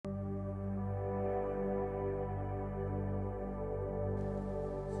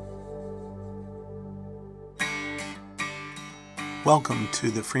Welcome to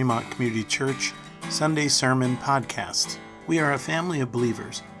the Fremont Community Church Sunday Sermon Podcast. We are a family of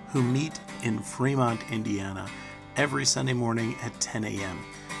believers who meet in Fremont, Indiana, every Sunday morning at 10 a.m.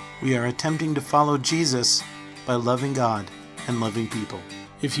 We are attempting to follow Jesus by loving God and loving people.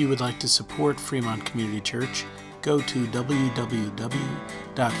 If you would like to support Fremont Community Church, go to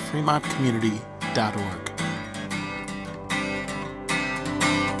www.fremontcommunity.org.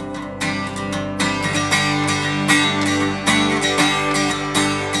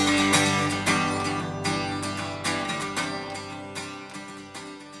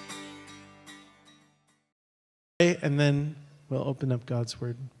 And then we'll open up God's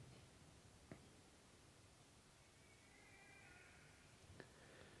Word.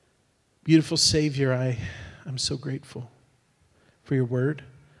 Beautiful Savior, I'm so grateful for your Word.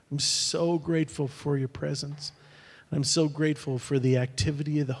 I'm so grateful for your presence. I'm so grateful for the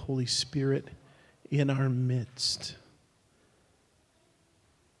activity of the Holy Spirit in our midst.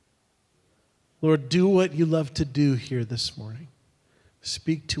 Lord, do what you love to do here this morning.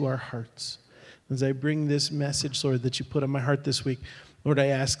 Speak to our hearts. As I bring this message, Lord, that you put on my heart this week, Lord, I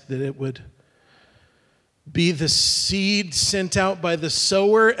ask that it would be the seed sent out by the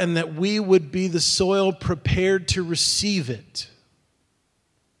sower and that we would be the soil prepared to receive it.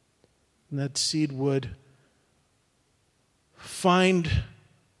 And that seed would find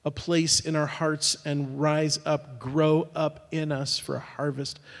a place in our hearts and rise up, grow up in us for a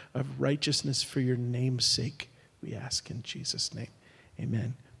harvest of righteousness for your name's sake. We ask in Jesus' name.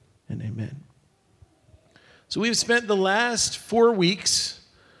 Amen and amen. So we've spent the last 4 weeks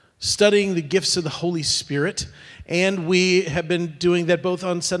studying the gifts of the Holy Spirit, and we have been doing that both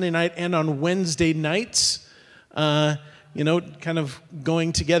on Sunday night and on Wednesday nights, kind of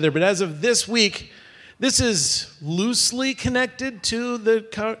going together. But as of this week, this is loosely connected to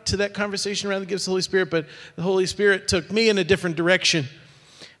that conversation around the gifts of the Holy Spirit, but the Holy Spirit took me in a different direction.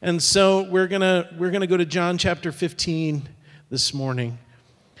 And so we're gonna go to John chapter 15 this morning.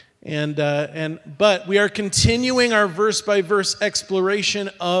 But we are continuing our verse-by-verse exploration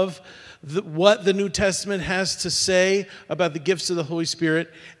of what the New Testament has to say about the gifts of the Holy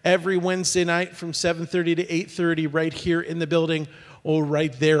Spirit every Wednesday night from 7:30 to 8:30 right here in the building or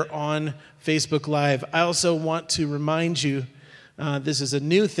right there on Facebook Live. I also want to remind you, this is a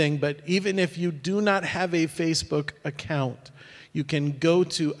new thing, but even if you do not have a Facebook account, you can go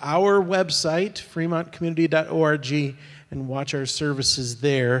to our website, fremontcommunity.org, and watch our services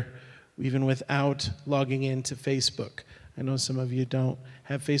there, even without logging into Facebook. I know some of you don't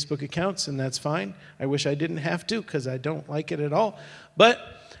have Facebook accounts, and that's fine. I wish I didn't have to, because I don't like it at all. But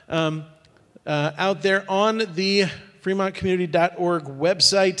out there on the fremontcommunity.org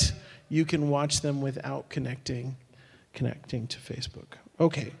website, you can watch them without connecting to Facebook.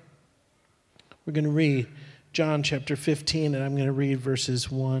 Okay. We're going to read John chapter 15, and I'm going to read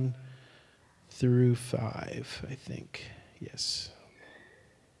verses 1 through 5, I think. Yes.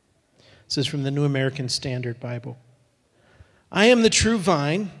 This is from the New American Standard Bible. I am the true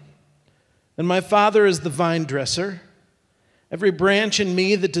vine, and my Father is the vine dresser. Every branch in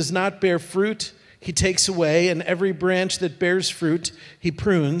me that does not bear fruit, he takes away, and every branch that bears fruit, he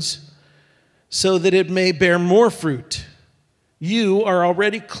prunes, so that it may bear more fruit. You are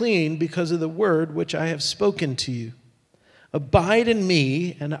already clean because of the word which I have spoken to you. Abide in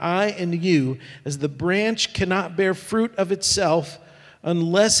me, and I in you, as the branch cannot bear fruit of itself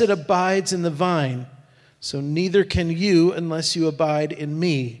unless it abides in the vine. So neither can you unless you abide in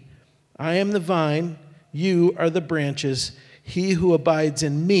me. I am the vine, you are the branches. He who abides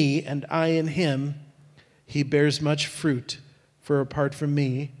in me, and I in him, he bears much fruit. For apart from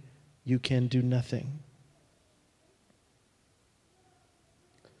me, you can do nothing.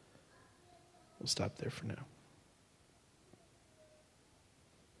 We'll stop there for now.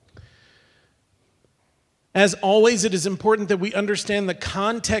 As always, it is important that we understand the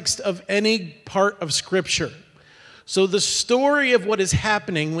context of any part of Scripture. So the story of what is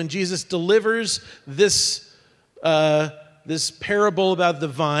happening when Jesus delivers this parable about the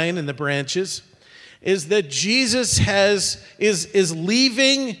vine and the branches is that Jesus is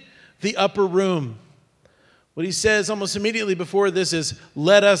leaving the upper room. What he says almost immediately before this is,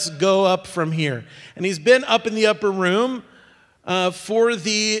 let us go up from here. And he's been up in the upper room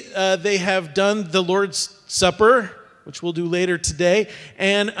they have done the Lord's Supper, which we'll do later today,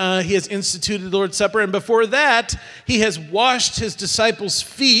 and he has instituted the Lord's Supper. And before that, he has washed his disciples'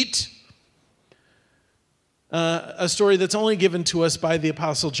 feet, a story that's only given to us by the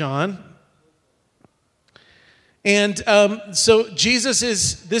Apostle John. And so this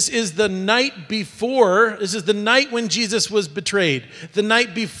is the night before, this is the night when Jesus was betrayed, the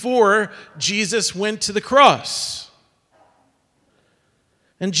night before Jesus went to the cross.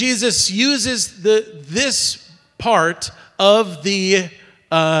 And Jesus uses this part of these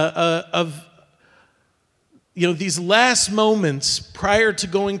last moments prior to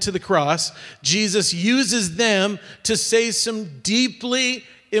going to the cross. Jesus uses them to say some deeply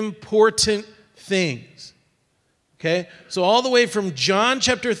important things. Okay? So all the way from John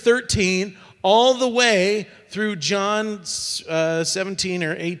chapter 13, all the way through John 17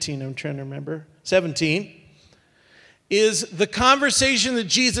 or 18, I'm trying to remember, 17, is the conversation that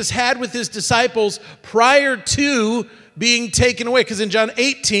Jesus had with his disciples prior to being taken away. Because in John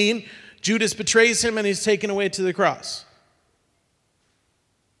 18, Judas betrays him and he's taken away to the cross.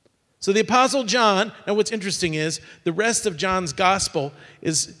 So the Apostle John, and what's interesting is the rest of John's gospel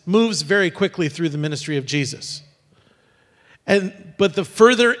moves very quickly through the ministry of Jesus. But the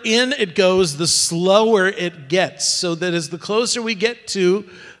further in it goes, the slower it gets. So that as the closer we get to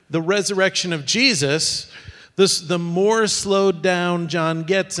the resurrection of Jesus, the more slowed down John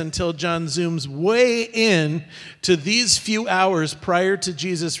gets until John zooms way in to these few hours prior to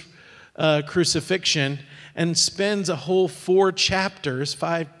Jesus' crucifixion and spends a whole 4 chapters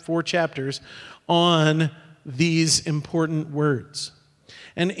on these important words.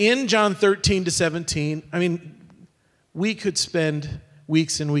 And in John 13 to 17, I mean, we could spend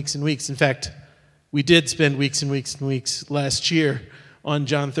weeks and weeks and weeks. In fact, we did spend weeks and weeks and weeks last year on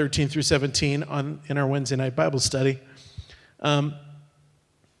John 13 through 17 in our Wednesday night Bible study. And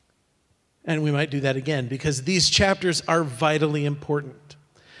we might do that again because these chapters are vitally important.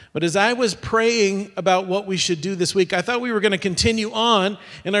 But as I was praying about what we should do this week, I thought we were going to continue on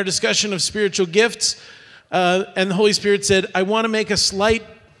in our discussion of spiritual gifts. And the Holy Spirit said, I want to make a slight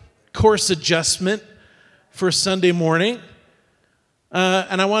course adjustment for Sunday morning.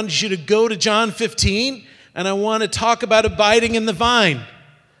 And I wanted you to go to John 15, and I want to talk about abiding in the vine.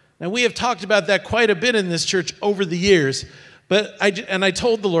 Now, we have talked about that quite a bit in this church over the years. But I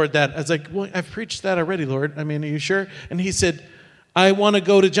told the Lord that. I was like, well, I've preached that already, Lord. I mean, are you sure? And he said, I want to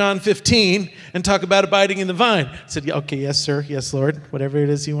go to John 15 and talk about abiding in the vine. I said, yeah, okay, yes, sir. Yes, Lord. Whatever it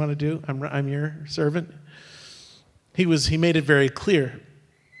is you want to do, I'm your servant. He made it very clear.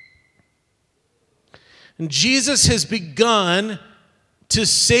 And Jesus has begun to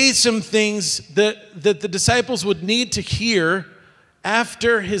say some things that the disciples would need to hear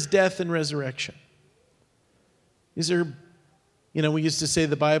after his death and resurrection. These are, we used to say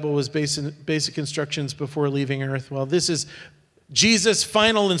the Bible was basic instructions before leaving earth. Well, this is Jesus'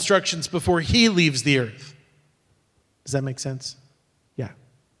 final instructions before he leaves the earth. Does that make sense? Yeah.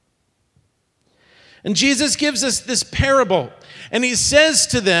 And Jesus gives us this parable, and he says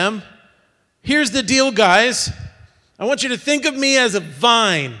to them, here's the deal, guys. I want you to think of me as a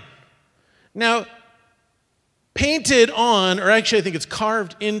vine. Now, painted on, or actually I think it's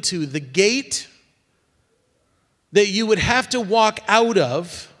carved into the gate that you would have to walk out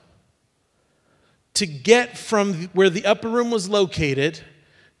of to get from where the upper room was located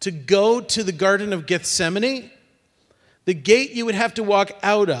to go to the Garden of Gethsemane, the gate you would have to walk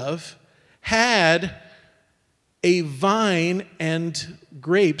out of had a vine and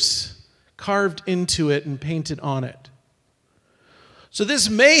grapes carved into it and painted on it. So this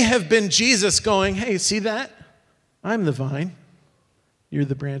may have been Jesus going, hey, see that? I'm the vine. You're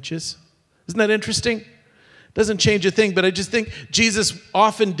the branches. Isn't that interesting? Doesn't change a thing, but I just think Jesus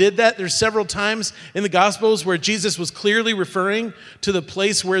often did that. There's several times in the Gospels where Jesus was clearly referring to the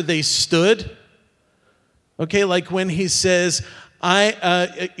place where they stood. Okay, like when he says,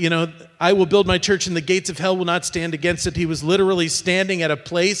 I will build my church and the gates of hell will not stand against it. He was literally standing at a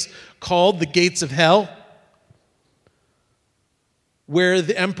place called the gates of hell, where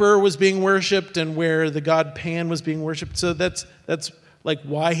the emperor was being worshipped and where the god Pan was being worshipped. So that's like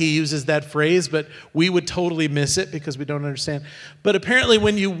why he uses that phrase, but we would totally miss it because we don't understand. But apparently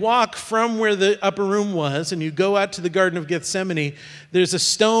when you walk from where the upper room was and you go out to the Garden of Gethsemane, there's a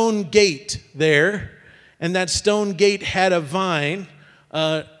stone gate there, and that stone gate had a vine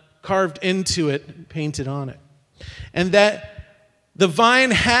carved into it, painted on it. And that the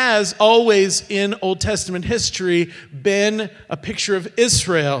vine has always in Old Testament history been a picture of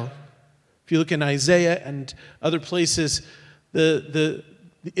Israel. If you look in Isaiah and other places, the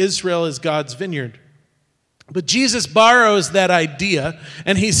Israel is God's vineyard. But Jesus borrows that idea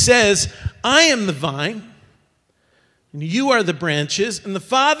and he says, I am the vine and you are the branches, and the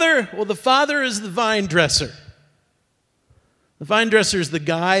Father is the vine dresser. The vine dresser is the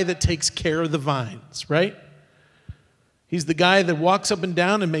guy that takes care of the vines, right? He's the guy that walks up and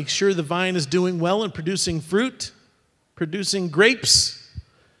down and makes sure the vine is doing well and producing fruit, producing grapes.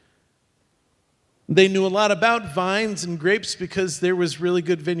 They knew a lot about vines and grapes because there was really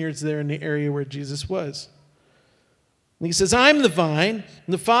good vineyards there in the area where Jesus was. And he says, I'm the vine,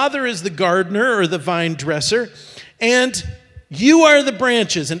 and the Father is the gardener or the vine dresser, and you are the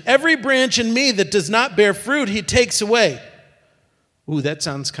branches, and every branch in me that does not bear fruit, he takes away. Ooh, that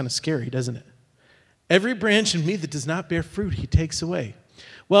sounds kind of scary, doesn't it? Every branch in me that does not bear fruit, he takes away.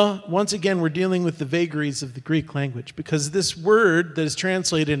 Well, once again, we're dealing with the vagaries of the Greek language, because this word that is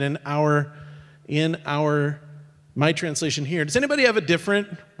translated in my translation here, does anybody have a different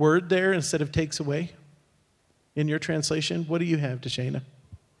word there instead of takes away? In your translation, what do you have, Deshana?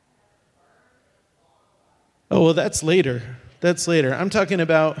 Oh, well, that's later. That's later. I'm talking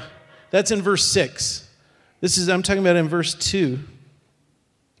about, that's in verse 6. I'm talking about in verse 2.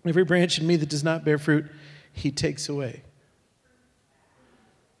 Every branch in me that does not bear fruit, he takes away.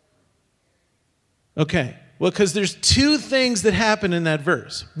 Okay. Well, because there's two things that happen in that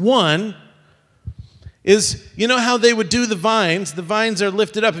verse. One is, you know how they would do the vines? The vines are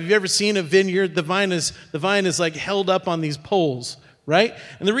lifted up. Have you ever seen a vineyard? The vine is like held up on these poles, right?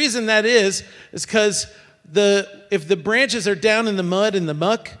 And the reason that is because if the branches are down in the mud and the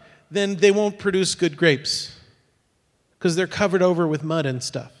muck, then they won't produce good grapes because they're covered over with mud and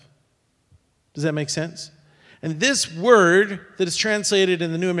stuff. Does that make sense? And this word that is translated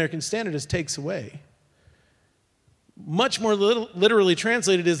in the New American Standard as takes away, much more literally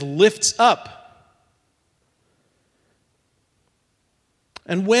translated is lifts up.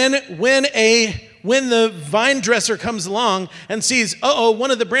 And when the vine dresser comes along and sees, one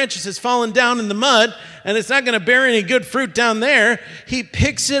of the branches has fallen down in the mud and it's not going to bear any good fruit down there, he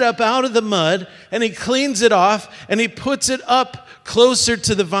picks it up out of the mud and he cleans it off and he puts it up closer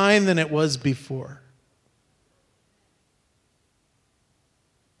to the vine than it was before.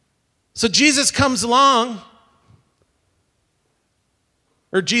 So Jesus comes along,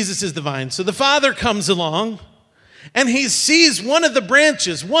 or Jesus is the vine. So the Father comes along and he sees one of the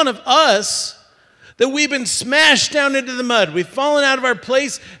branches, one of us, that we've been smashed down into the mud. We've fallen out of our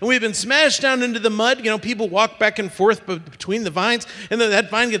place and we've been smashed down into the mud. You know, people walk back and forth between the vines and then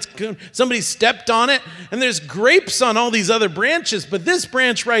that vine somebody stepped on it and there's grapes on all these other branches. But this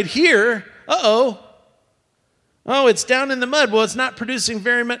branch right here, it's down in the mud. Well, it's not producing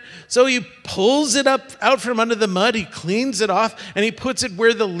very much. So he pulls it up out from under the mud. He cleans it off and he puts it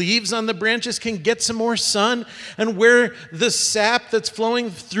where the leaves on the branches can get some more sun and where the sap that's flowing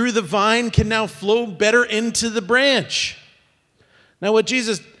through the vine can now flow better into the branch. Now, what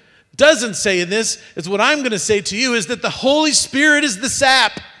Jesus doesn't say in this is what I'm going to say to you is that the Holy Spirit is the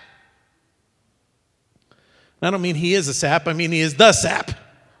sap. I don't mean he is a sap. I mean he is the sap.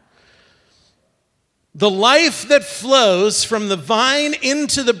 The life that flows from the vine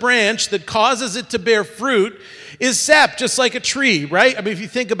into the branch that causes it to bear fruit is sap, just like a tree, right? I mean, if you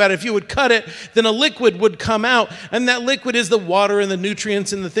think about it, if you would cut it, then a liquid would come out, and that liquid is the water and the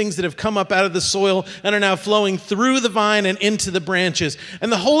nutrients and the things that have come up out of the soil and are now flowing through the vine and into the branches.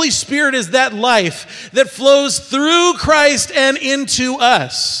 And the Holy Spirit is that life that flows through Christ and into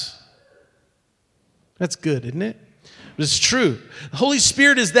us. That's good, isn't it? But it's true. The Holy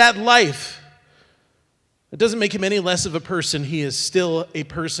Spirit is that life. It doesn't make him any less of a person. He is still a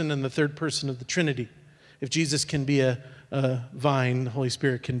person in the third person of the Trinity. If Jesus can be a vine, the Holy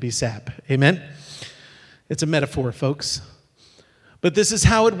Spirit can be sap. Amen? It's a metaphor, folks. But this is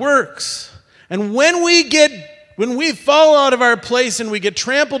how it works. And when we fall out of our place and we get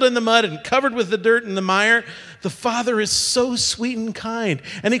trampled in the mud and covered with the dirt and the mire, the Father is so sweet and kind.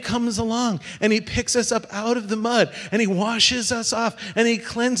 And he comes along and he picks us up out of the mud and he washes us off and he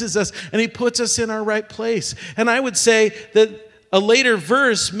cleanses us and he puts us in our right place. And I would say that a later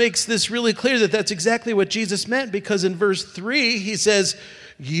verse makes this really clear that that's exactly what Jesus meant, because in verse 3 he says,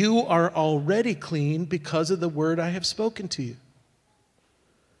 "You are already clean because of the word I have spoken to you."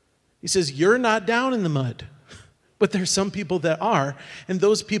 He says, you're not down in the mud. But there's some people that are, and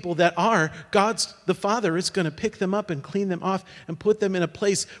those people that are, the Father is going to pick them up and clean them off and put them in a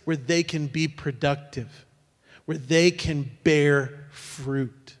place where they can be productive, where they can bear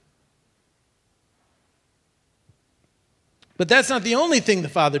fruit. But that's not the only thing the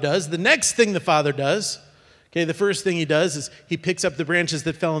Father does. The next thing the Father does, the first thing he does is he picks up the branches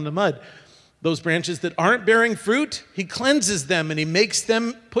that fell in the mud. Those branches that aren't bearing fruit, he cleanses them and he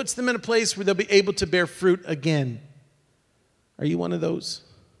puts them in a place where they'll be able to bear fruit again. Are you one of those?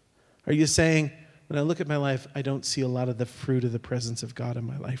 Are you saying, when I look at my life, I don't see a lot of the fruit of the presence of God in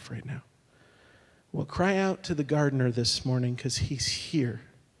my life right now? Well, cry out to the gardener this morning, because he's here.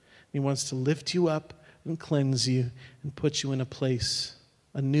 He wants to lift you up and cleanse you and put you in a place,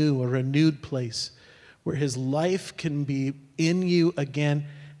 a renewed place, where his life can be in you again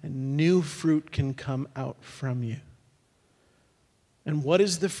and new fruit can come out from you. And what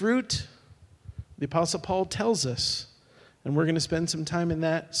is the fruit? The Apostle Paul tells us. And we're going to spend some time in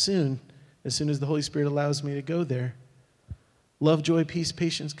that soon as the Holy Spirit allows me to go there. Love, joy, peace,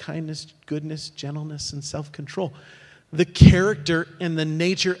 patience, kindness, goodness, gentleness, and self-control. The character and the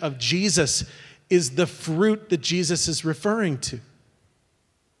nature of Jesus is the fruit that Jesus is referring to.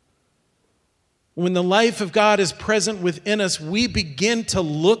 When the life of God is present within us, we begin to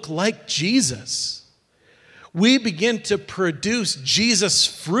look like Jesus. We begin to produce Jesus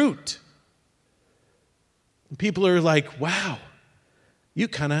fruit. And people are like, wow,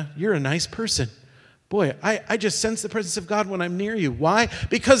 you're a nice person. Boy, I just sense the presence of God when I'm near you. Why?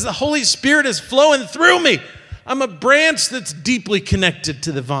 Because the Holy Spirit is flowing through me. I'm a branch that's deeply connected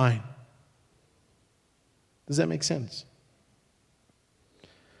to the vine. Does that make sense?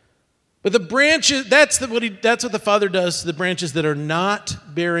 But the branches, that's what the Father does to the branches that are not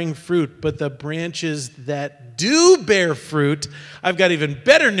bearing fruit. But the branches that do bear fruit, I've got even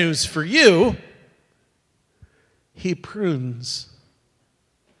better news for you. He prunes.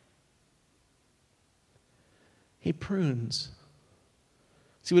 He prunes.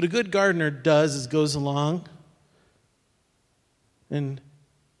 See, what a good gardener does is goes along and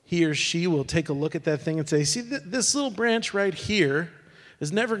he or she will take a look at that thing and say, see, this little branch right here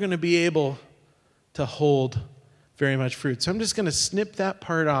is never going to be able to hold very much fruit. So I'm just going to snip that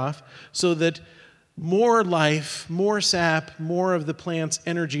part off so that more life, more sap, more of the plant's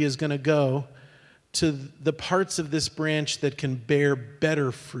energy is going to go to the parts of this branch that can bear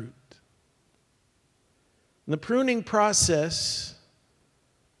better fruit. And the pruning process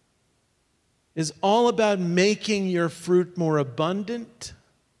is all about making your fruit more abundant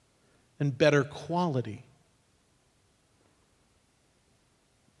and better quality.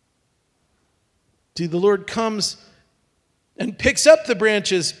 See, the Lord comes and picks up the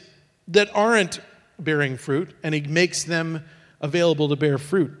branches that aren't bearing fruit, and He makes them available to bear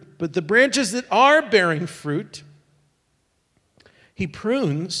fruit. But the branches that are bearing fruit, He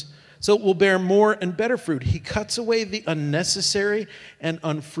prunes so it will bear more and better fruit. He cuts away the unnecessary and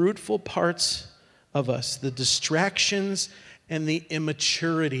unfruitful parts of us, the distractions and the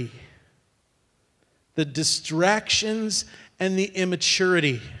immaturity. The distractions and the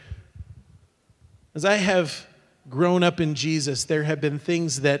immaturity. As I have grown up in Jesus, there have been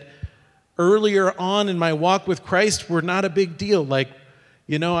things that earlier on in my walk with Christ were not a big deal. Like,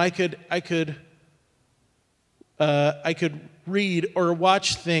 I could read or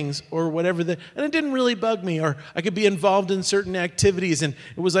watch things or whatever, and it didn't really bug me. Or I could be involved in certain activities, and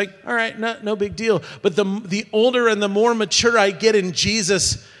it was like, all right, no big deal. But the older and the more mature I get in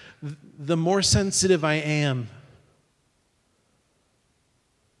Jesus, the more sensitive I am.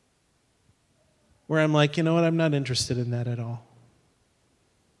 Where I'm like, you know what, I'm not interested in that at all.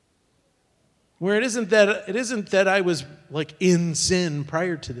 Where it isn't that I was like in sin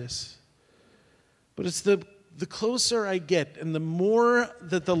prior to this. But it's the closer I get and the more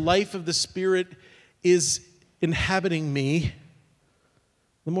that the life of the Spirit is inhabiting me,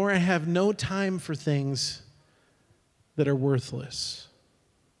 the more I have no time for things that are worthless.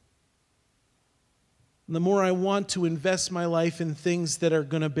 And the more I want to invest my life in things that are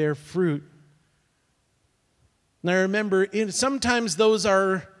going to bear fruit. And I remember, sometimes those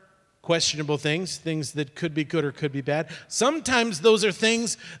are questionable things that could be good or could be bad. Sometimes those are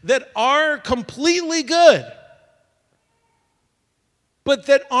things that are completely good, but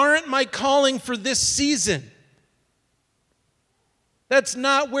that aren't my calling for this season. That's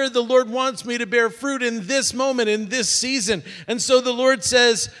not where the Lord wants me to bear fruit in this moment, in this season. And so the Lord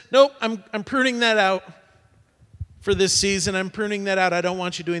says, nope, I'm pruning that out for this season. I'm pruning that out. I don't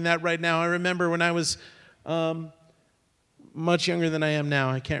want you doing that right now. I remember when I was much younger than I am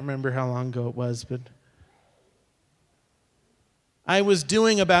now. I can't remember how long ago it was, but I was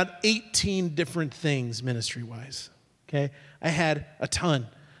doing about 18 different things ministry-wise. Okay, I had a ton.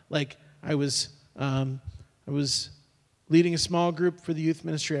 Like I was leading a small group for the youth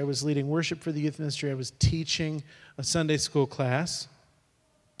ministry. I was leading worship for the youth ministry. I was teaching a Sunday school class.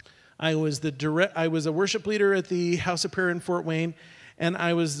 I was a worship leader at the House of Prayer in Fort Wayne. And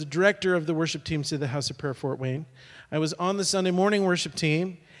I was the director of the worship teams to the House of Prayer Fort Wayne. I was on the Sunday morning worship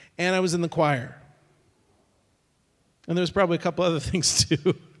team, and I was in the choir. And there was probably a couple other things,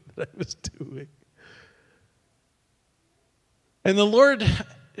 too, that I was doing. And the Lord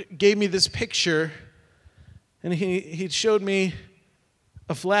gave me this picture, and He showed me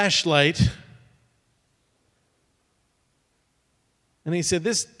a flashlight. And He said,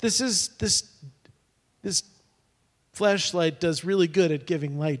 this flashlight does really good at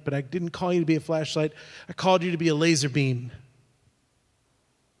giving light, but I didn't call you to be a flashlight. I called you to be a laser beam.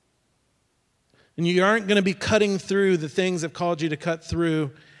 And you aren't going to be cutting through the things I've called you to cut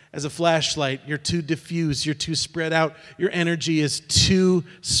through as a flashlight. You're too diffuse. You're too spread out. Your energy is too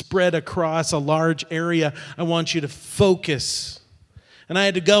spread across a large area. I want you to focus. And I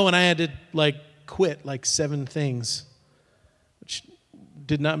had to go and I had to quit 7 things, which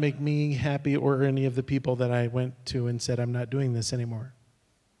did not make me happy or any of the people that I went to and said, I'm not doing this anymore.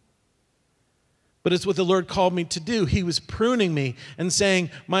 But it's what the Lord called me to do. He was pruning me and saying,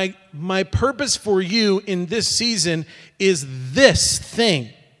 my purpose for you in this season is this thing,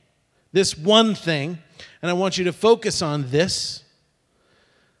 this one thing, and I want you to focus on this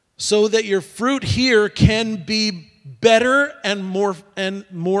so that your fruit here can be better and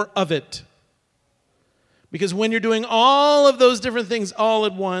more of it. Because when you're doing all of those different things all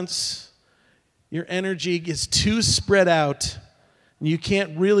at once, your energy gets too spread out. You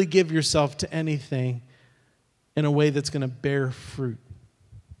can't really give yourself to anything in a way that's going to bear fruit.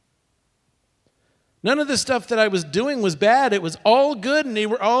 None of the stuff that I was doing was bad. It was all good, and they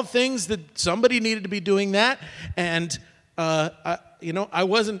were all things that somebody needed to be doing that. And, I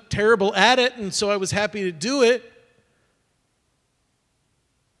wasn't terrible at it, and so I was happy to do it.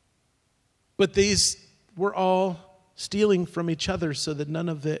 But these were all stealing from each other so that none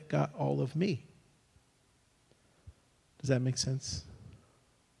of it got all of me. Does that make sense?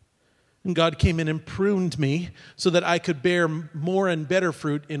 And God came in and pruned me so that I could bear more and better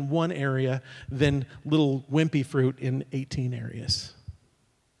fruit in one area than little wimpy fruit in 18 areas.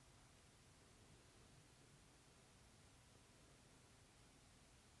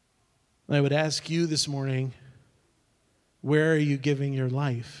 I would ask you this morning, where are you giving your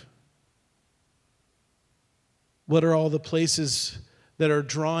life? What are all the places that are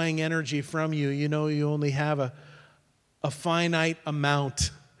drawing energy from you? You know you only have a finite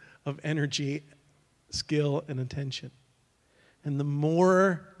amount of energy, skill, and attention. And the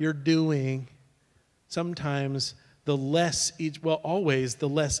more you're doing, sometimes the less always the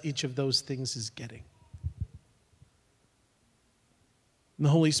less each of those things is getting. And the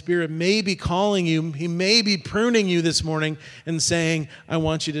Holy Spirit may be calling you, He may be pruning you this morning and saying, I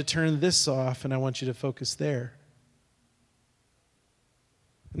want you to turn this off and I want you to focus there.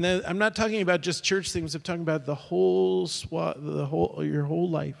 And then, I'm not talking about just church things. I'm talking about your whole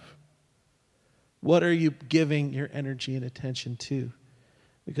life. What are you giving your energy and attention to?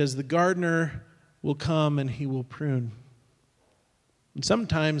 Because the gardener will come and he will prune. And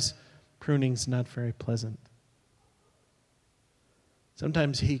sometimes pruning's not very pleasant.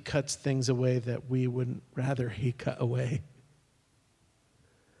 Sometimes he cuts things away that we wouldn't rather he cut away.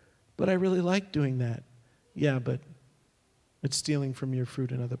 But I really like doing that. Yeah, but it's stealing from your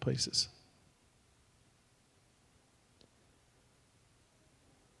fruit in other places.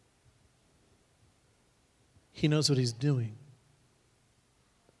 He knows what He's doing.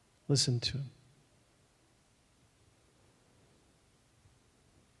 Listen to Him.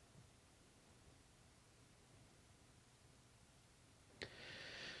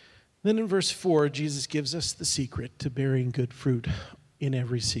 Then in verse 4, Jesus gives us the secret to bearing good fruit in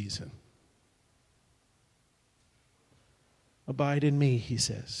every season. Abide in me, He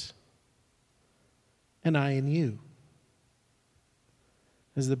says, and I in you.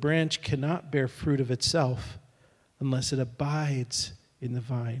 As the branch cannot bear fruit of itself unless it abides in the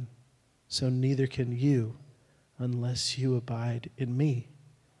vine, so neither can you unless you abide in me.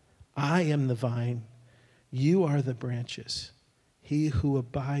 I am the vine, you are the branches. He who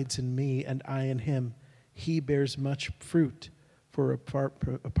abides in me and I in him, he bears much fruit, for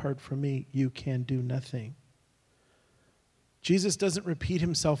apart from me you can do nothing. Jesus doesn't repeat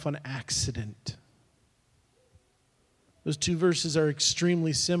Himself on accident. Those two verses are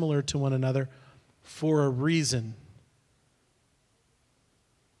extremely similar to one another for a reason.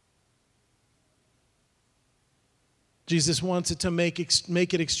 Jesus wants it to make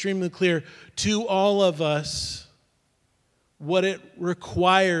it extremely clear to all of us what it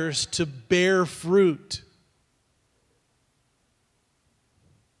requires to bear fruit.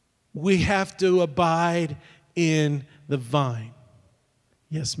 We have to abide in the vine.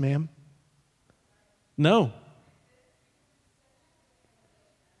 Yes, ma'am? No.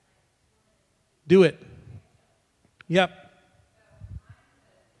 Do it. Yep.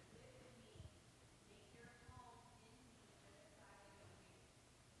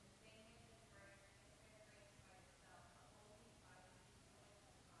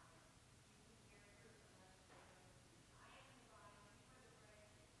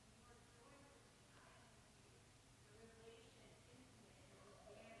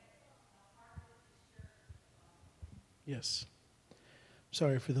 Yes.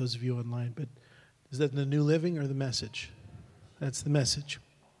 Sorry for those of you online, but is that the New Living or the Message? That's the Message.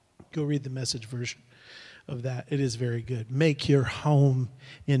 Go read the Message version. of that. It is very good. Make your home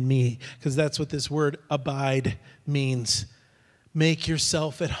in me, because that's what this word abide means. Make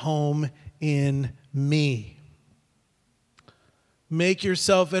yourself at home in me. Make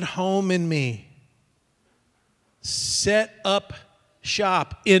yourself at home in me. Set up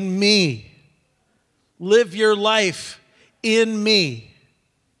shop in me. Live your life in me.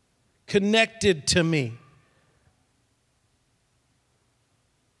 Connected to me.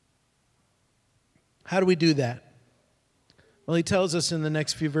 How do we do that? Well, he tells us in the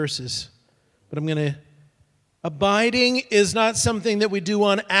next few verses. But abiding is not something that we do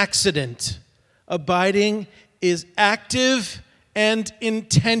on accident. Abiding is active and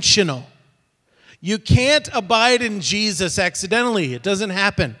intentional. You can't abide in Jesus accidentally. It doesn't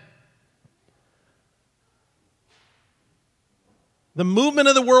happen. The movement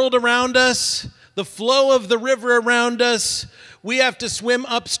of the world around us, the flow of the river around us, we have to swim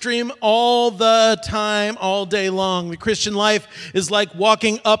upstream all the time, all day long. The Christian life is like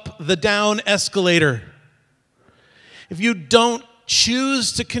walking up the down escalator. If you don't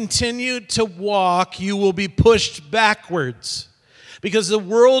choose to continue to walk, you will be pushed backwards. Because the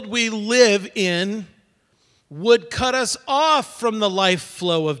world we live in would cut us off from the life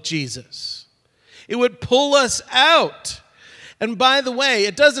flow of Jesus. It would pull us out. And by the way,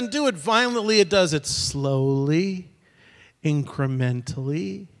 it doesn't do it violently, it does it slowly,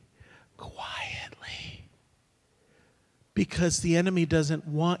 incrementally, quietly. Because the enemy doesn't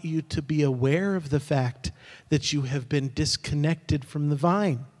want you to be aware of the fact that you have been disconnected from the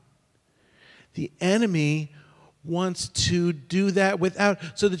vine. The enemy wants to do that without,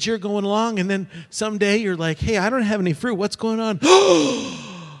 so that you're going along and then someday you're like, hey, I don't have any fruit. What's going on?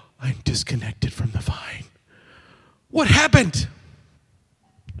 I'm disconnected from the vine. What happened?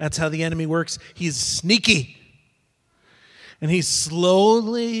 That's how the enemy works. He's sneaky. And he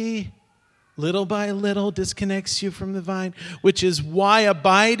slowly, little by little, disconnects you from the vine, which is why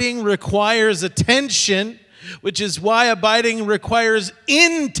abiding requires attention, which is why abiding requires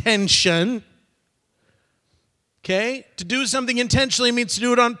intention. Okay? To do something intentionally means to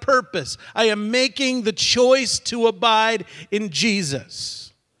do it on purpose. I am making the choice to abide in Jesus.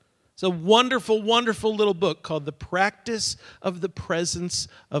 It's a wonderful, wonderful little book called The Practice of the Presence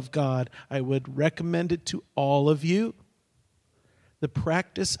of God. I would recommend it to all of you. The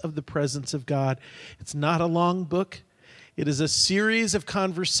Practice of the Presence of God. It's not a long book. It is a series of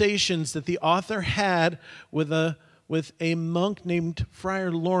conversations that the author had with a monk named Friar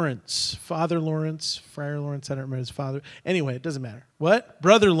Lawrence. Friar Lawrence, I don't remember his father. Anyway, it doesn't matter. What?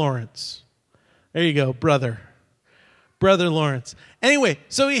 Brother Lawrence. There you go, Brother Lawrence. Anyway,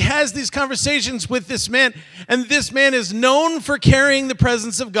 so he has these conversations with this man, and this man is known for carrying the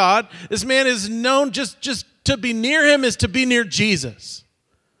presence of God. This man is known, just to be near him is to be near Jesus.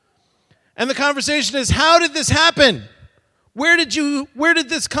 And the conversation is, how did this happen? Where did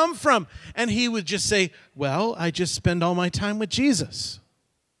this come from? And he would just say, well, I just spend all my time with Jesus.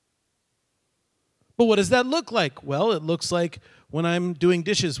 But what does that look like? Well, it looks like when I'm doing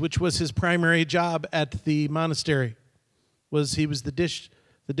dishes, which was his primary job at the monastery. He was the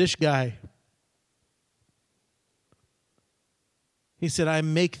dish guy. He said, I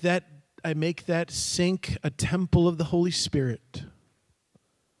make that sink a temple of the Holy Spirit.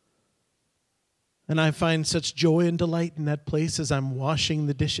 And I find such joy and delight in that place as I'm washing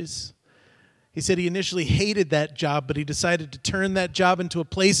the dishes. He said he initially hated that job, but he decided to turn that job into a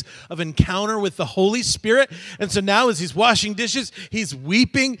place of encounter with the Holy Spirit. And so now as he's washing dishes, he's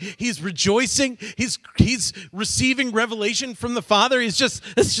weeping, he's rejoicing, he's receiving revelation from the Father. It's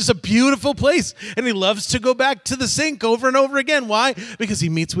just a beautiful place. And he loves to go back to the sink over and over again. Why? Because he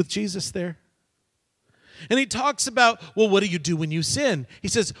meets with Jesus there. And he talks about, well, what do you do when you sin? He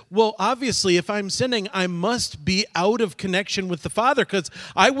says, well, obviously, if I'm sinning, I must be out of connection with the Father, because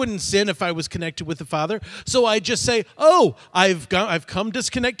I wouldn't sin if I was connected with the Father. So I just say, oh, I've come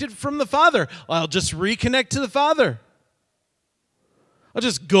disconnected from the Father. I'll just reconnect to the Father. I'll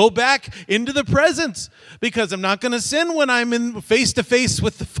just go back into the presence, because I'm not going to sin when I'm in face-to-face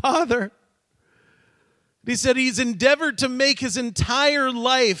with the Father. He said he's endeavored to make his entire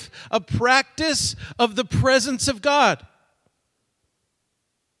life a practice of the presence of God.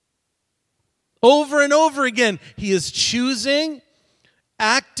 Over and over again, he is choosing,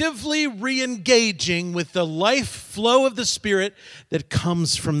 actively re-engaging with the life flow of the Spirit that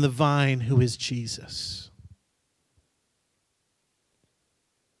comes from the vine, who is Jesus.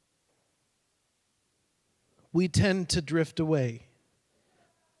 We tend to drift away.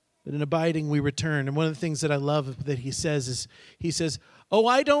 But in abiding, we return. And one of the things that I love that he says is, he says, oh,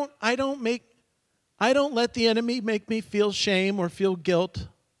 I don't let the enemy make me feel shame or feel guilt.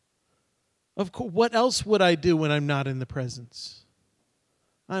 Of course, what else would I do when I'm not in the presence?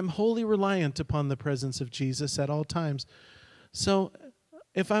 I'm wholly reliant upon the presence of Jesus at all times. So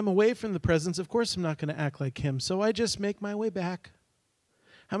if I'm away from the presence, of course I'm not going to act like him. So I just make my way back.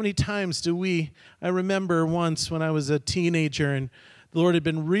 How many times I remember once when I was a teenager and the Lord had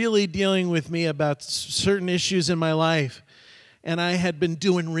been really dealing with me about certain issues in my life. And I had been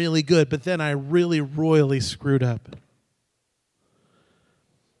doing really good, but then I really royally screwed up.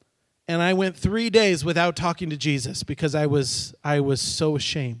 And I went 3 days without talking to Jesus because I was so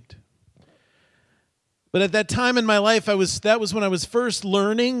ashamed. But at that time in my life, that was when I was first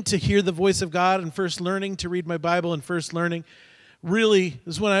learning to hear the voice of God and first learning to read my Bible and first learning. Really,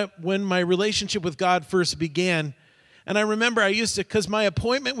 is when my relationship with God first began. And I remember because my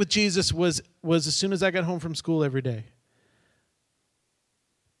appointment with Jesus was as soon as I got home from school every day.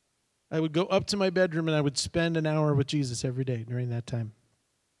 I would go up to my bedroom and I would spend an hour with Jesus every day during that time.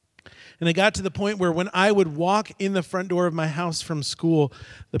 And I got to the point where when I would walk in the front door of my house from school,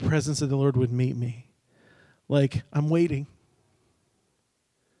 the presence of the Lord would meet me. Like, I'm waiting.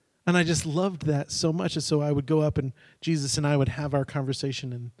 And I just loved that so much. And so I would go up and Jesus and I would have our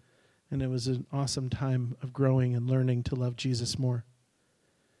conversation. And it was an awesome time of growing and learning to love Jesus more.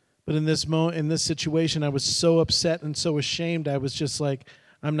 But in this situation, I was so upset and so ashamed. I was just like,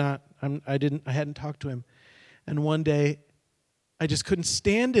 I hadn't talked to him. And one day, I just couldn't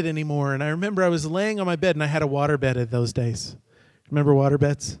stand it anymore. And I remember I was laying on my bed, and I had a water bed in those days. Remember water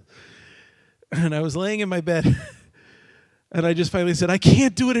beds? And I was laying in my bed, and I just finally said, I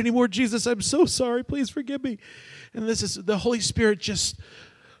can't do it anymore, Jesus. I'm so sorry. Please forgive me. And the Holy Spirit just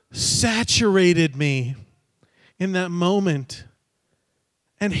saturated me in that moment.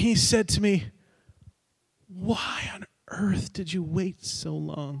 And he said to me, why on earth did you wait so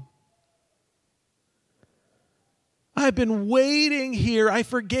long? I've been waiting here. I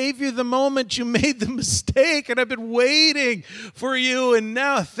forgave you the moment you made the mistake, and I've been waiting for you, and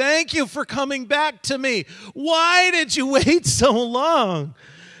now thank you for coming back to me. Why did you wait so long?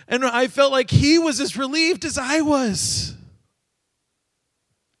 And I felt like he was as relieved as I was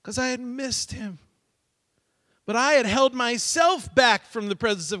because I had missed him. But I had held myself back from the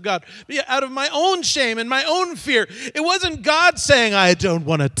presence of God out of my own shame and my own fear. It wasn't God saying, I don't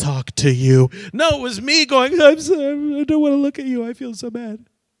want to talk to you. No, it was me going, I'm sorry, I don't want to look at you. I feel so bad.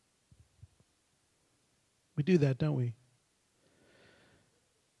 We do that, don't we?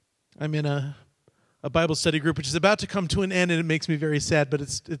 I'm in a Bible study group, which is about to come to an end, and it makes me very sad, but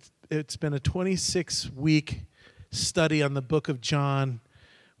it's been a 26-week study on the book of John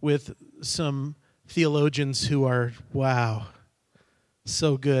with some theologians who are, wow,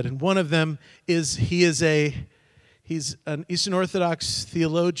 so good. And one of them is, he's an Eastern Orthodox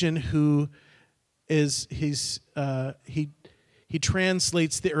theologian who he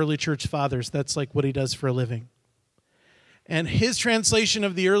translates the early church fathers. That's like what he does for a living. And his translation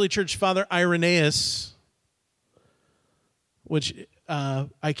of the early church father Irenaeus, which I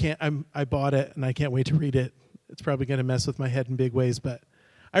bought it and I can't wait to read it. It's probably going to mess with my head in big ways, but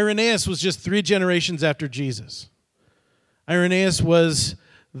Irenaeus was just 3 generations after Jesus. Irenaeus was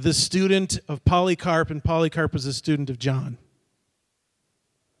the student of Polycarp, and Polycarp was a student of John,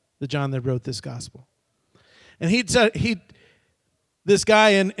 the John that wrote this gospel. And this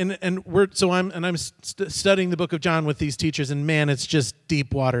guy, I'm studying the book of John with these teachers, and man, it's just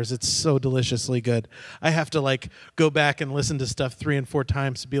deep waters. It's so deliciously good. I have to go back and listen to stuff 3 and 4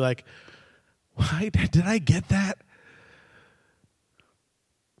 times to be like, why did I get that?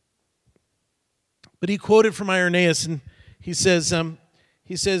 But he quoted from Irenaeus, and he says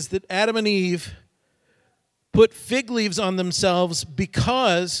that Adam and Eve put fig leaves on themselves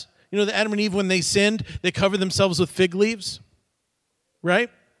because, that Adam and Eve, when they sinned, they covered themselves with fig leaves,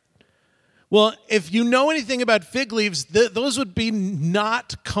 right? Well, if you know anything about fig leaves, those would be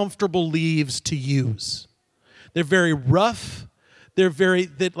not comfortable leaves to use. They're very rough. If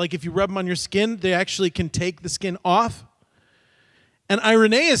you rub them on your skin, they actually can take the skin off. And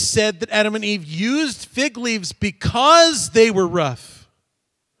Irenaeus said that Adam and Eve used fig leaves because they were rough,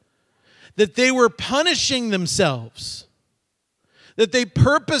 that they were punishing themselves, that they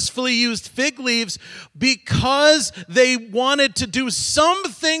purposefully used fig leaves because they wanted to do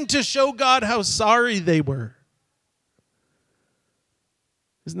something to show God how sorry they were.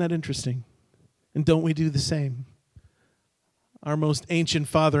 Isn't that interesting? And don't we do the same? Our most ancient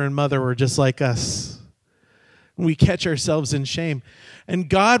father and mother were just like us. We catch ourselves in shame. And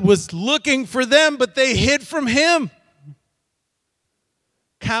God was looking for them, but they hid from him,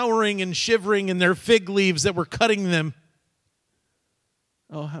 cowering and shivering in their fig leaves that were cutting them.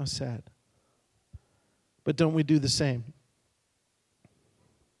 Oh, how sad. But don't we do the same?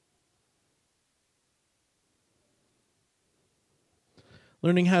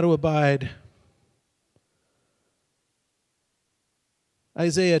 Learning how to abide.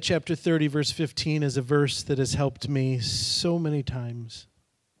 Isaiah chapter 30, verse 15 is a verse that has helped me so many times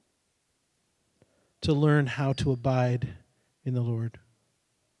to learn how to abide in the Lord.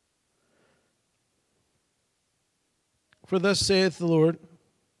 For thus saith the Lord,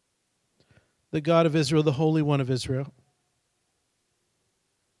 the God of Israel, the Holy One of Israel,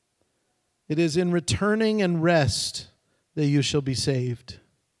 it is in returning and rest that you shall be saved.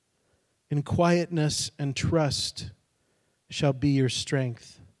 In quietness and trust shall be your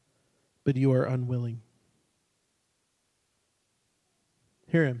strength, but you are unwilling.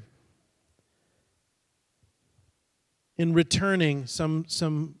 Hear him. In returning,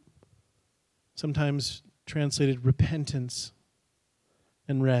 sometimes translated repentance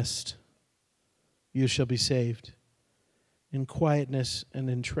and rest, you shall be saved. In quietness and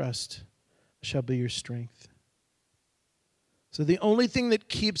in trust shall be your strength. So the only thing that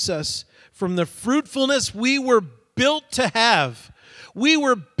keeps us from the fruitfulness we were built to have, we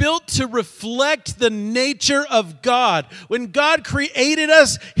were built to reflect the nature of God. When God created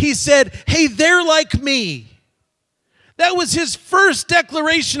us, he said, hey, they're like me. That was his first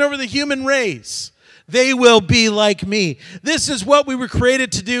declaration over the human race. They will be like me. This is what we were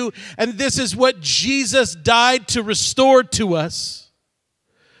created to do, and this is what Jesus died to restore to us,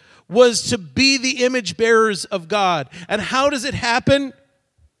 was to be the image bearers of God. And how does it happen?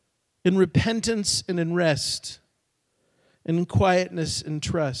 In repentance and in rest, in quietness and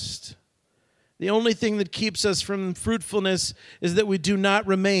trust. The only thing that keeps us from fruitfulness is that we do not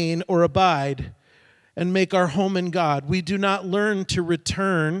remain or abide and make our home in God. We do not learn to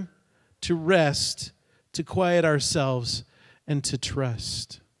return, to rest, to quiet ourselves, and to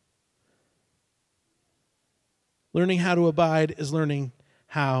trust. Learning how to abide is learning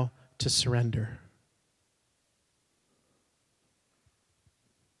how to surrender.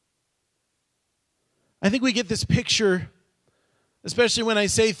 I think we get this picture, especially when I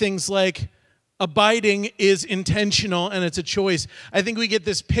say things like abiding is intentional and it's a choice. I think we get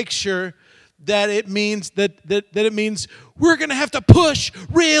this picture that it means that it means we're going to have to push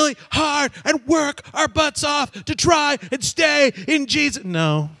really hard and work our butts off to try and stay in Jesus.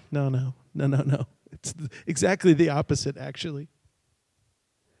 No. It's exactly the opposite, actually.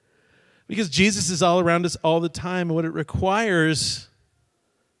 Because Jesus is all around us all the time, and what it requires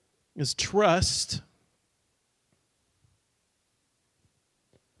is trust.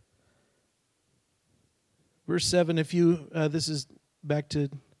 Verse 7, if you, this is back to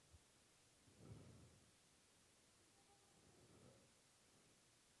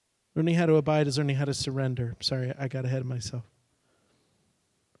learning how to abide is learning how to surrender. Sorry, I got ahead of myself.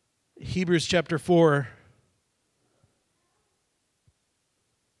 Hebrews chapter 4,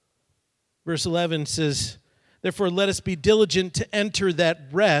 verse 11 says, therefore let us be diligent to enter that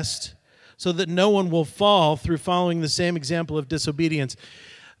rest so that no one will fall through following the same example of disobedience.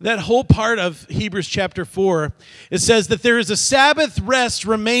 That whole part of Hebrews chapter 4, it says that there is a Sabbath rest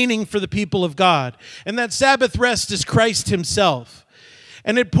remaining for the people of God. And that Sabbath rest is Christ himself.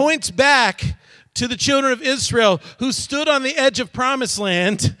 And it points back to the children of Israel who stood on the edge of Promised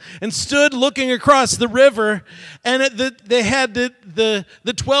Land and stood looking across the river, and they had the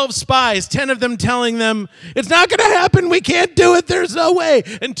 12 spies, 10 of them telling them, it's not going to happen, we can't do it, there's no way.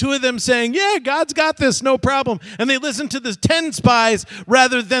 And 2 of them saying, yeah, God's got this, no problem. And they listened to the 10 spies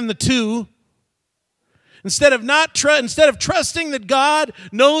rather than the 2. Instead of trusting that God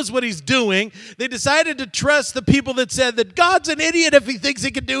knows what he's doing, they decided to trust the people that said that God's an idiot if he thinks he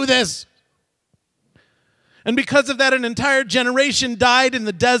can do this. And because of that, an entire generation died in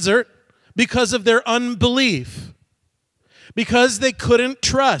the desert because of their unbelief, because they couldn't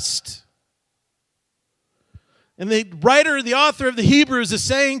trust. And the author of the Hebrews is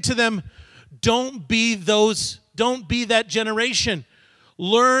saying to them, don't be that generation.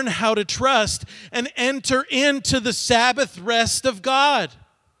 Learn how to trust and enter into the Sabbath rest of God.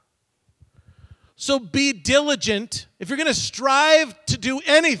 So be diligent. If you're going to strive to do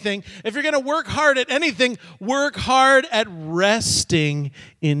anything, if you're going to work hard at anything, work hard at resting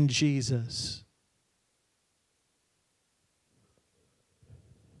in Jesus.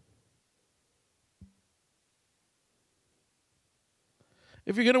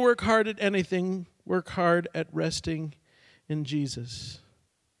 If you're going to work hard at anything, work hard at resting in Jesus.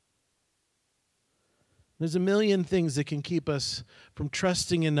 There's a million things that can keep us from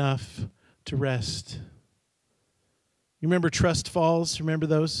trusting enough to rest. You remember trust falls? Remember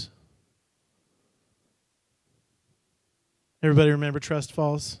those? Everybody remember trust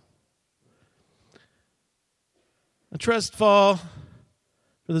falls? A trust fall,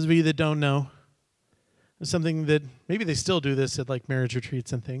 for those of you that don't know, something that maybe they still do this at like marriage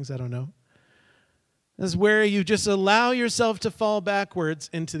retreats and things, I don't know. This is where you just allow yourself to fall backwards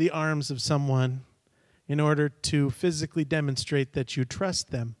into the arms of someone in order to physically demonstrate that you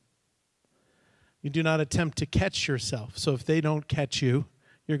trust them. You do not attempt to catch yourself. So if they don't catch you,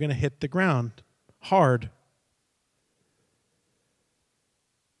 you're going to hit the ground hard.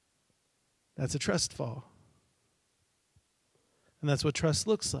 That's a trust fall. And that's what trust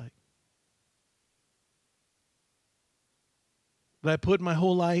looks like. But I put my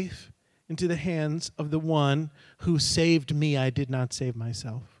whole life into the hands of the one who saved me. I did not save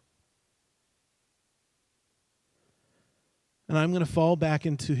myself. And I'm going to fall back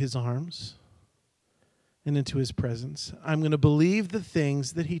into his arms and into his presence. I'm going to believe the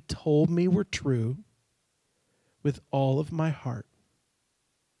things that he told me were true with all of my heart.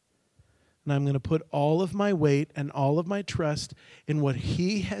 And I'm going to put all of my weight and all of my trust in what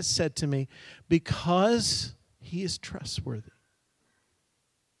he has said to me because he is trustworthy.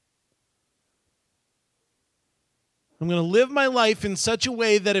 I'm going to live my life in such a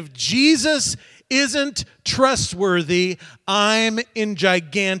way that if Jesus isn't trustworthy, I'm in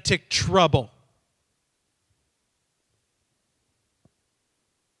gigantic trouble.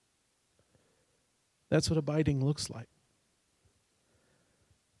 That's what abiding looks like.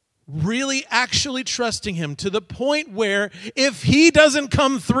 Really actually trusting him to the point where if he doesn't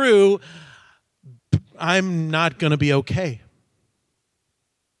come through, I'm not going to be okay.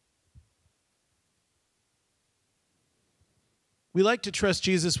 We like to trust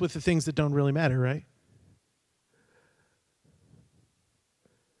Jesus with the things that don't really matter, right?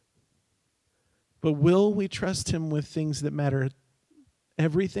 But will we trust him with things that matter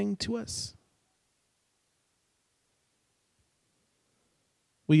everything to us?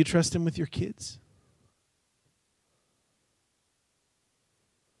 Will you trust him with your kids?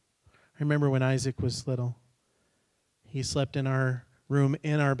 I remember when Isaac was little, he slept in our room,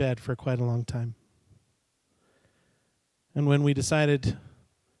 in our bed for quite a long time. And when we decided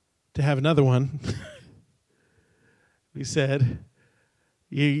to have another one, we said,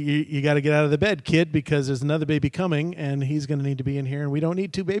 you got to get out of the bed, kid, because there's another baby coming, and he's going to need to be in here, and we don't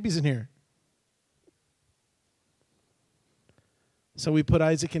need two babies in here. So we put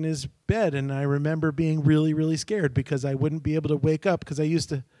Isaac in his bed, and I remember being really, really scared because I wouldn't be able to wake up because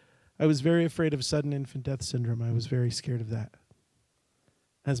I was very afraid of sudden infant death syndrome. I was very scared of that,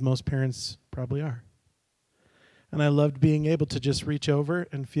 as most parents probably are. And I loved being able to just reach over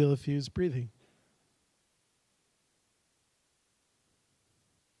and feel if he was breathing.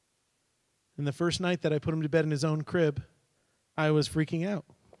 And the first night that I put him to bed in his own crib, I was freaking out.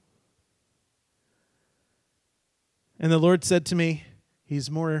 And the Lord said to me, he's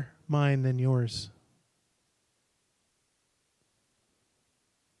more mine than yours.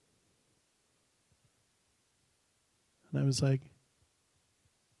 And I was like,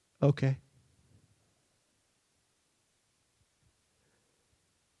 okay.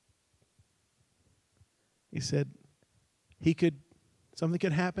 He said something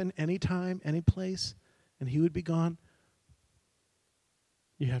could happen anytime, any place, and he would be gone.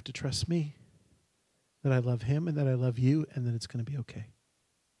 You have to trust me that I love him and that I love you and that it's going to be okay.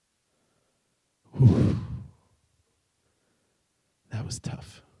 Whew. That was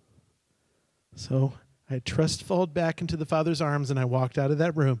tough. So I trust-falled back into the Father's arms and I walked out of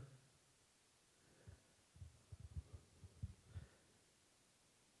that room.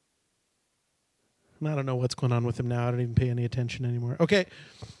 And I don't know what's going on with him now. I don't even pay any attention anymore. Okay.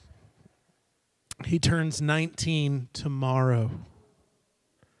 He turns 19 tomorrow.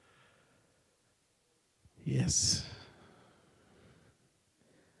 Yes.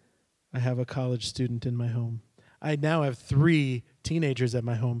 I have a college student in my home. I now have 3 teenagers at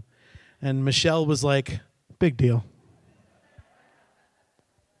my home. And Michelle was like, big deal.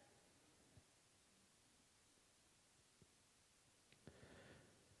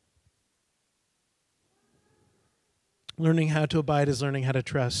 Learning how to abide is learning how to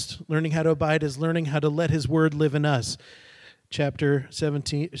trust. Learning how to abide is learning how to let his word live in us. Chapter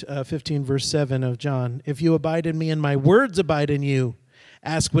 15, verse 7 of John. If you abide in me and my words abide in you,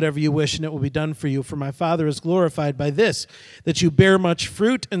 ask whatever you wish and it will be done for you. For my Father is glorified by this, that you bear much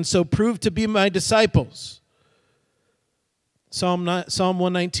fruit and so prove to be my disciples. Psalm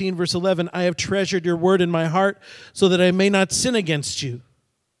 119, verse 11. I have treasured your word in my heart so that I may not sin against you.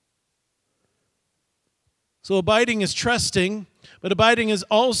 So abiding is trusting, but abiding is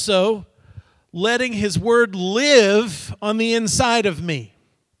also letting his word live on the inside of me.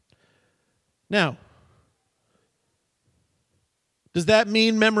 Now, does that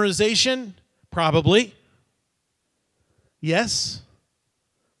mean memorization? Probably. Yes.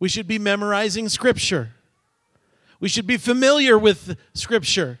 We should be memorizing Scripture. We should be familiar with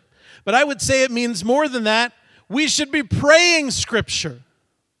Scripture. But I would say it means more than that. We should be praying Scripture.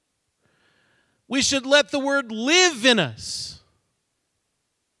 We should let the Word live in us.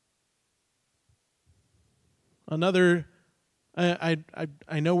 Another, I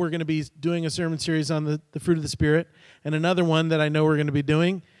know we're going to be doing a sermon series on the fruit of the Spirit. And another one that I know we're going to be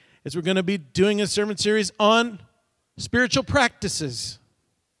doing is we're going to be doing a sermon series on spiritual practices.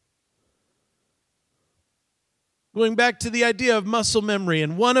 Going back to the idea of muscle memory,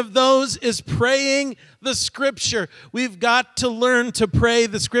 and one of those is praying the Scripture. We've got to learn to pray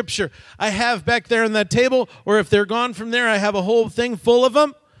the Scripture. I have back there on that table, or if they're gone from there, I have a whole thing full of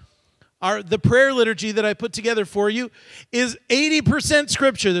them. The prayer liturgy that I put together for you is 80%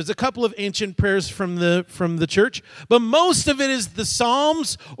 Scripture. There's a couple of ancient prayers from the church, but most of it is the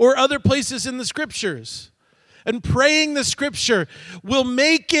Psalms or other places in the Scriptures. And praying the Scripture will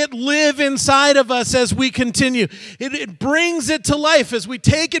make it live inside of us as we continue. It brings it to life as we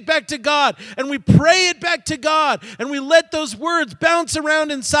take it back to God and we pray it back to God and we let those words bounce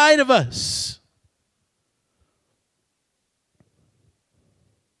around inside of us.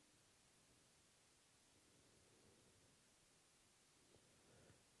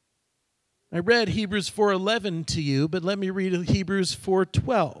 I read Hebrews 4:11 to you, but let me read Hebrews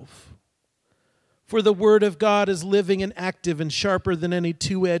 4:12. For the word of God is living and active and sharper than any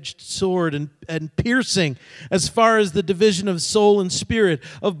two-edged sword and piercing as far as the division of soul and spirit,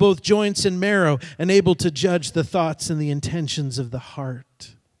 of both joints and marrow, and able to judge the thoughts and the intentions of the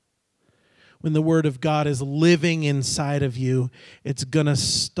heart. When the word of God is living inside of you, it's going to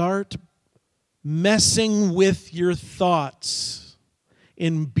start messing with your thoughts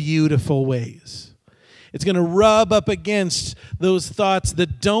in beautiful ways. It's going to rub up against those thoughts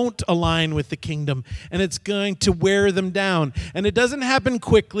that don't align with the kingdom, and it's going to wear them down. And it doesn't happen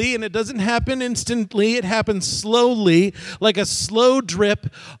quickly, and it doesn't happen instantly. It happens slowly, like a slow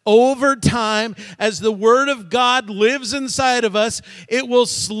drip over time. As the Word of God lives inside of us, it will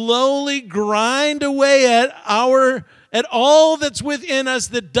slowly grind away at all that's within us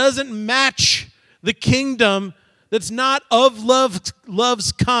that doesn't match the kingdom, that's not of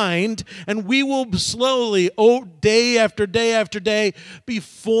love's kind, and we will slowly, day after day after day, be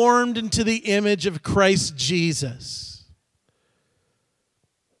formed into the image of Christ Jesus.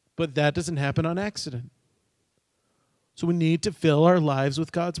 But that doesn't happen on accident. So we need to fill our lives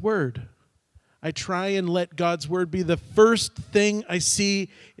with God's Word. I try and let God's Word be the first thing I see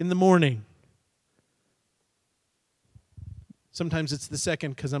in the morning. Sometimes it's the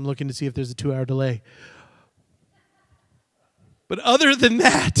second because I'm looking to see if there's a 2-hour delay. But other than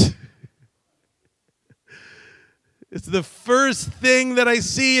that, it's the first thing that I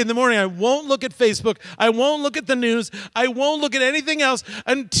see in the morning. I won't look at Facebook. I won't look at the news. I won't look at anything else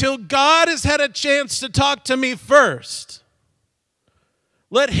until God has had a chance to talk to me first.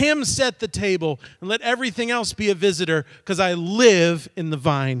 Let Him set the table and let everything else be a visitor, because I live in the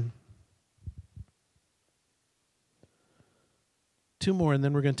vine. 2 more, and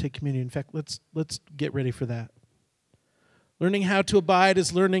then we're going to take communion. In fact, let's get ready for that. Learning how to abide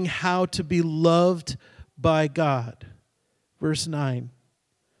is learning how to be loved by God. Verse 9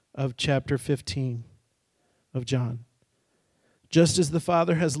 of chapter 15 of John. Just as the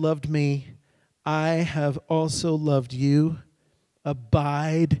Father has loved me, I have also loved you.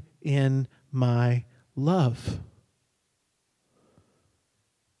 Abide in my love.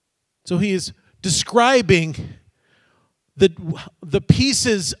 So he is describing the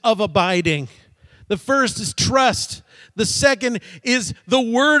pieces of abiding. The first is trust. The second is the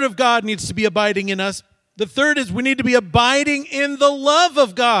Word of God needs to be abiding in us. The third is we need to be abiding in the love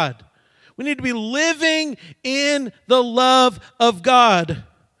of God. We need to be living in the love of God.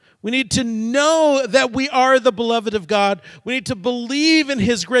 We need to know that we are the beloved of God. We need to believe in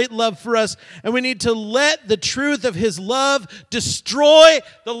His great love for us. And we need to let the truth of His love destroy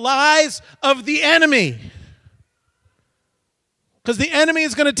the lies of the enemy. Because the enemy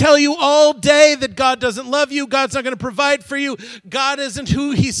is going to tell you all day that God doesn't love you, God's not going to provide for you, God isn't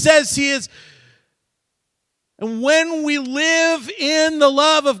who He says He is. And when we live in the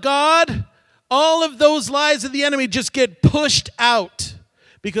love of God, all of those lies of the enemy just get pushed out,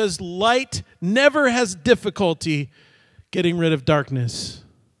 because light never has difficulty getting rid of darkness.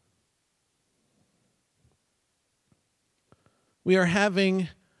 We are having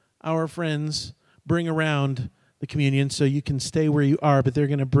our friends bring around the communion, so you can stay where you are, but they're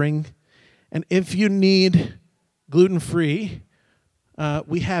going to bring, and if you need gluten-free,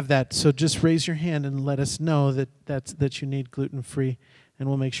 we have that. So just raise your hand and let us know that you need gluten-free, and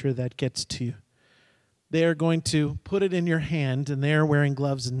we'll make sure that gets to you. They are going to put it in your hand, and they are wearing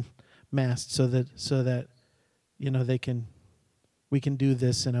gloves and masks so that we can do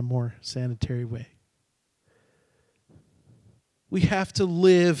this in a more sanitary way. We have to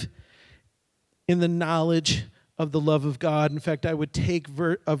live in the knowledge of the love of God. In fact, I would take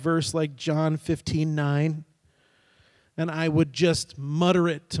a verse like John 15:9, and I would just mutter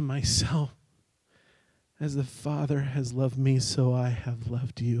it to myself. As the Father has loved me, so I have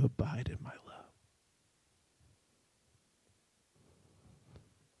loved you. Abide in my love.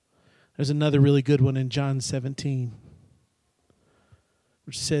 There's another really good one in John 17,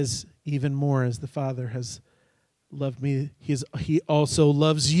 which says, even more, as the Father has loved me, he also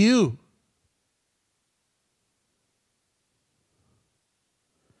loves you.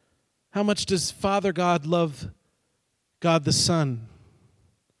 How much does Father God love God the Son?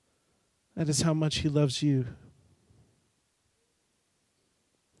 That is how much he loves you.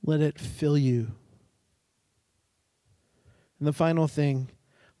 Let it fill you. And the final thing,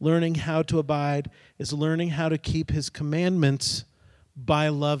 learning how to abide, is learning how to keep his commandments by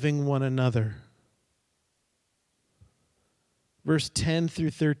loving one another. Verse 10 through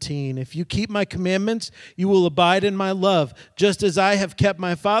 13, if you keep my commandments, you will abide in my love, just as I have kept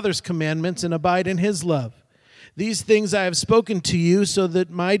my Father's commandments and abide in his love. These things I have spoken to you so that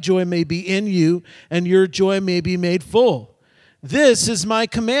my joy may be in you and your joy may be made full. This is my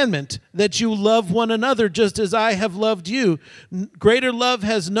commandment, that you love one another just as I have loved you. Greater love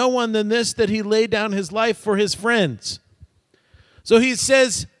has no one than this, that he laid down his life for his friends. So he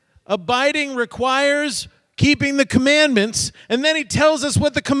says abiding requires keeping the commandments, and then he tells us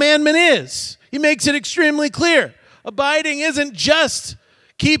what the commandment is. He makes it extremely clear. Abiding isn't just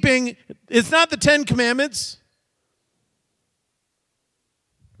keeping, it's not the 10 Commandments.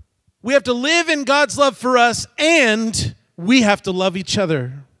 We have to live in God's love for us, and we have to love each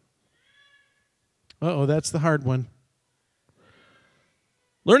other. That's the hard one.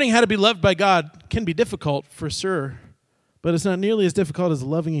 Learning how to be loved by God can be difficult, for sure, but it's not nearly as difficult as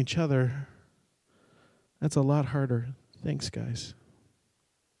loving each other. That's a lot harder. Thanks, guys.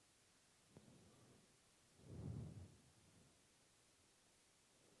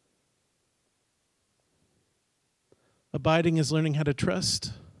 Abiding is learning how to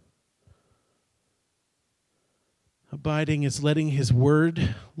trust. Abiding is letting his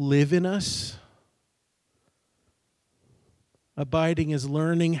word live in us. Abiding is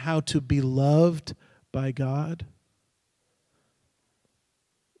learning how to be loved by God.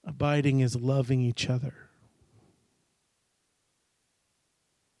 Abiding is loving each other.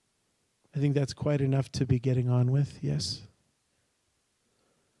 I think that's quite enough to be getting on with, yes?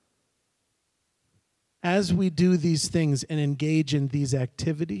 As we do these things and engage in these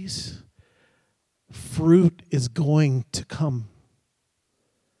activities, fruit is going to come.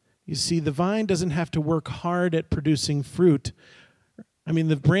 You see, the vine doesn't have to work hard at producing fruit.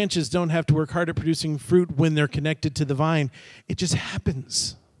 The branches don't have to work hard at producing fruit when they're connected to the vine. It just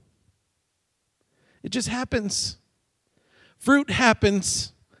happens. It just happens. Fruit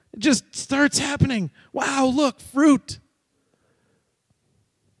happens. It just starts happening. Wow, look, fruit.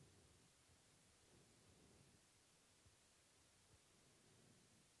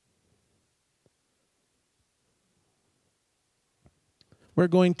 We're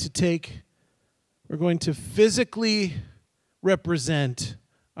going to physically represent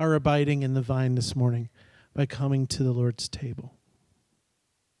our abiding in the vine this morning by coming to the Lord's table.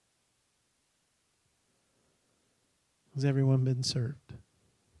 Has everyone been served?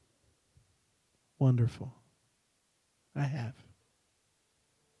 Wonderful. I have.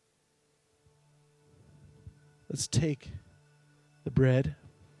 Let's take the bread.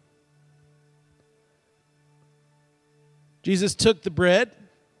 Jesus took the bread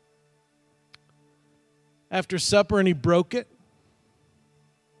after supper and he broke it.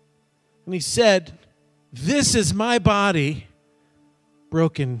 And he said, "This is my body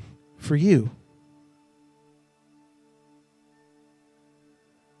broken for you."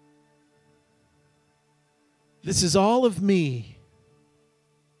 This is all of me.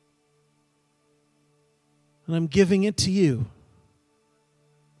 And I'm giving it to you.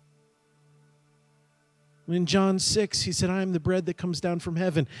 In John 6, he said, "I am the bread that comes down from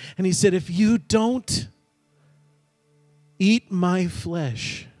heaven." And he said, if you don't eat my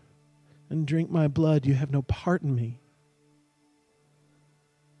flesh and drink my blood, you have no part in me.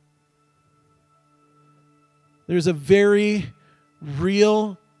 There's a very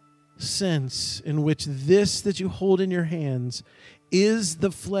real sense in which this that you hold in your hands is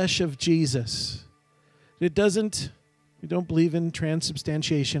the flesh of Jesus. We don't believe in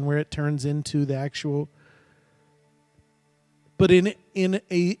transubstantiation where it turns into the actual. But in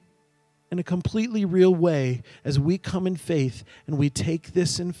a completely real way, as we come in faith and we take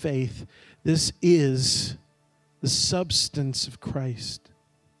this in faith, this is the substance of Christ.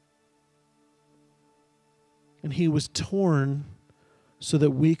 And he was torn so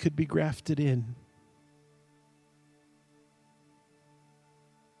that we could be grafted in.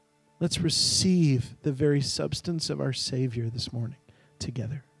 Let's receive the very substance of our Savior this morning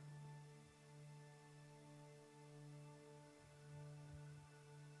together.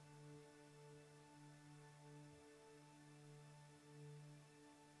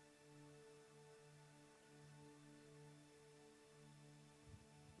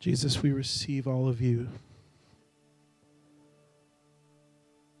 Jesus, we receive all of you.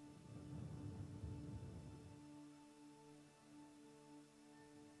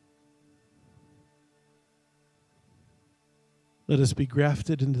 Let us be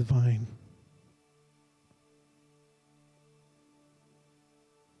grafted into the vine.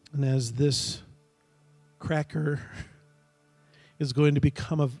 And as this cracker is going to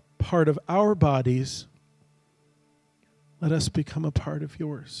become a part of our bodies, let us become a part of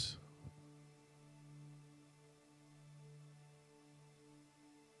yours.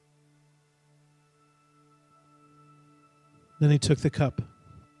 Then he took the cup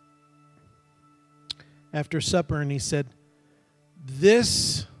after supper and he said,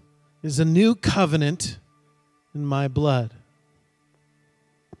 "This is a new covenant in my blood."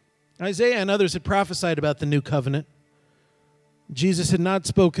 Isaiah and others had prophesied about the new covenant. Jesus had not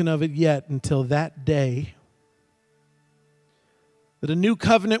spoken of it yet until that day. That a new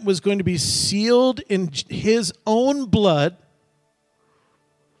covenant was going to be sealed in his own blood,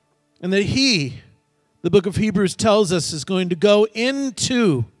 and that he, the book of Hebrews tells us, is going to go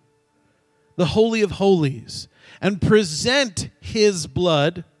into the Holy of Holies and present his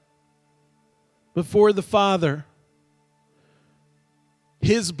blood before the Father.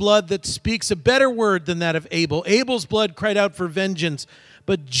 His blood that speaks a better word than that of Abel. Abel's blood cried out for vengeance,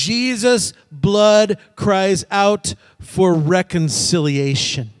 but Jesus' blood cries out for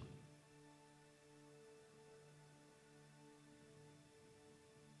reconciliation.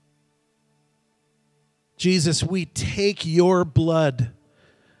 Jesus, we take your blood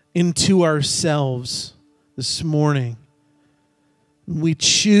into ourselves this morning. We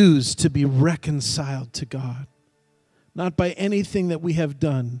choose to be reconciled to God, not by anything that we have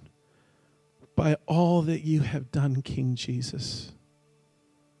done, by all that you have done, King Jesus.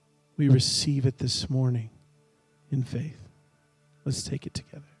 We receive it this morning in faith. Let's take it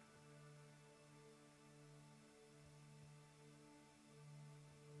together.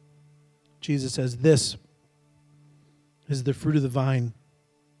 Jesus says, "This is the fruit of the vine."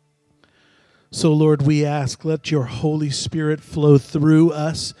 So, Lord, we ask, let your Holy Spirit flow through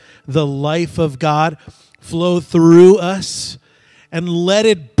us, the life of God flow through us, and let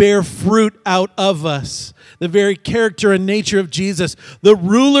it bear fruit out of us. The very character and nature of Jesus, the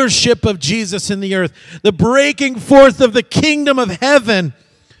rulership of Jesus in the earth, the breaking forth of the kingdom of heaven.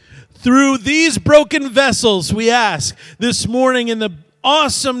 Through these broken vessels, we ask this morning in the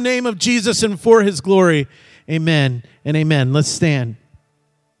awesome name of Jesus and for his glory. Amen and amen. Let's stand.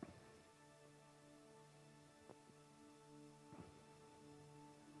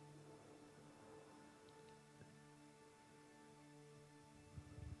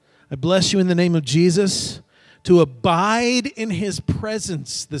 I bless you in the name of Jesus to abide in his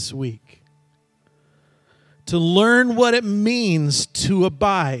presence this week, to learn what it means to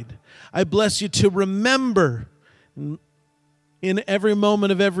abide. I bless you to remember in every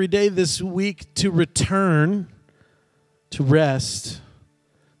moment of every day this week to return, to rest,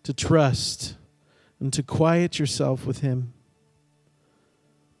 to trust, and to quiet yourself with him.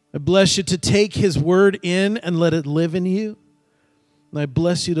 I bless you to take his word in and let it live in you. And I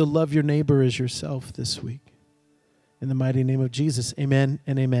bless you to love your neighbor as yourself this week. In the mighty name of Jesus, amen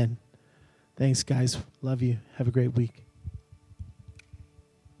and amen. Thanks, guys. Love you. Have a great week.